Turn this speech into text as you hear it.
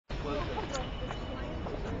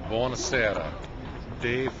Buonasera,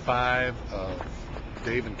 day 5 of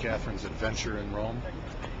Dave and Catherine's adventure in Rome.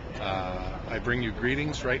 I bring you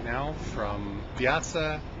greetings right now from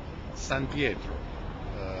Piazza San Pietro,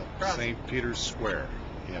 St. Peter's Square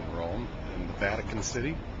in Rome, in the Vatican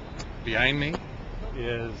City. Behind me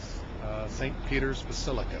is St. Peter's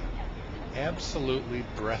Basilica. Absolutely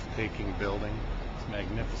breathtaking building. It's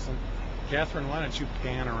magnificent. Catherine, why don't you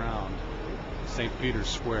pan around St. Peter's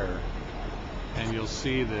Square, and you'll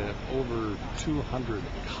see the over 200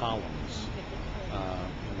 columns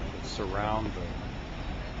that surround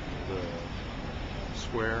the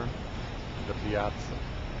square, the piazza.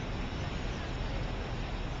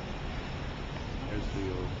 There's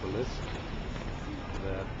the obelisk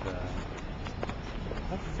that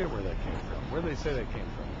I forget where that came from. Where did they say that came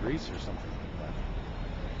from? Greece or something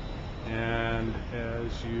like that. And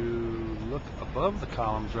as you look above the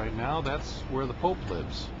columns right now, that's where the Pope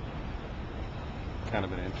lives. Kind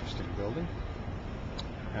of an interesting building.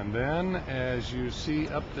 And then as you see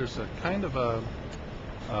up, there's a kind of a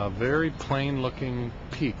very plain looking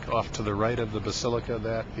peak off to the right of the basilica.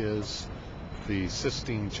 That is the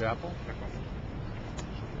Sistine Chapel.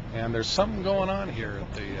 And there's something going on here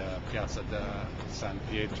at the Piazza da San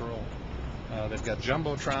Pietro. They've got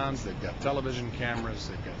jumbotrons, they've got television cameras,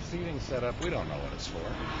 they've got seating set up. We don't know what it's for.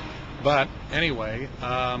 But anyway,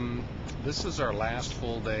 this is our last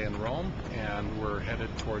full day in Rome, and we're headed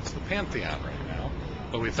towards the Pantheon right now.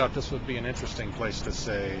 But we thought this would be an interesting place to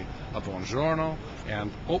say a buongiorno.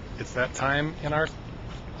 And oh, it's that time in our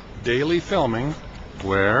daily filming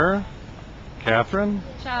where Catherine,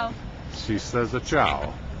 ciao. She says a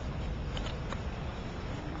ciao.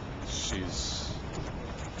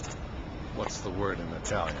 What's the word in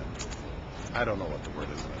Italian? I don't know what the word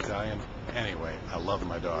is in Italian. Anyway, I love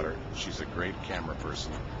my daughter. She's a great camera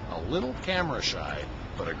person. A little camera shy,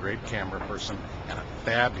 but a great camera person and a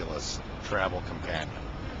fabulous travel companion.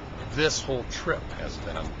 This whole trip has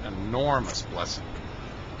been an enormous blessing.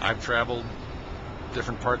 I've traveled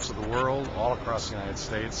different parts of the world, all across the United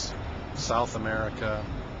States, South America,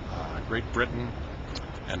 Great Britain,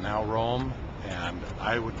 and now Rome. And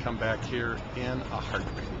I would come back here in a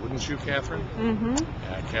heartbeat. Wouldn't you, Catherine? Mm-hmm.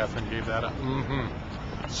 Yeah, Catherine gave that a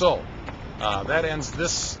mm-hmm. So, that ends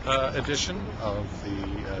this edition of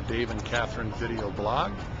the Dave and Catherine video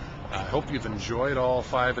blog. I hope you've enjoyed all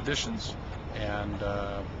 5 editions, and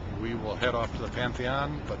we will head off to the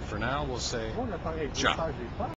Pantheon, but for now we'll say ciao.